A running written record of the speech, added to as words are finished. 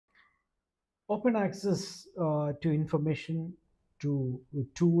Open access to information, to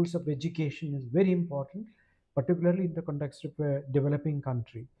tools of education is very important, particularly in the context of a developing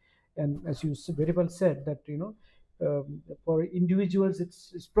country. And as you very well said, that for individuals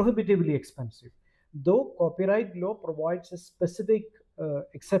it's prohibitively expensive. Though copyright law provides a specific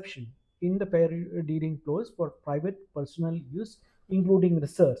exception in the fair dealing clause for private personal use, including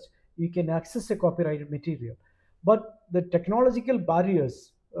research. You can access a copyrighted material, but the technological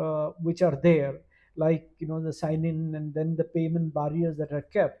barriers which are there, like the sign in and then the payment barriers that are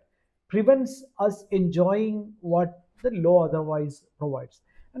kept, prevents us enjoying what the law otherwise provides.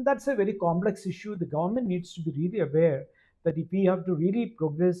 And that's a very complex issue. The government needs to be really aware that if we have to really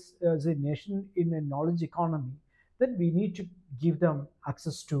progress as a nation in a knowledge economy, then we need to give them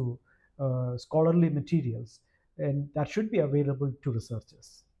access to scholarly materials, and that should be available to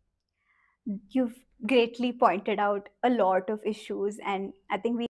researchers. You've greatly pointed out a lot of issues, and I think we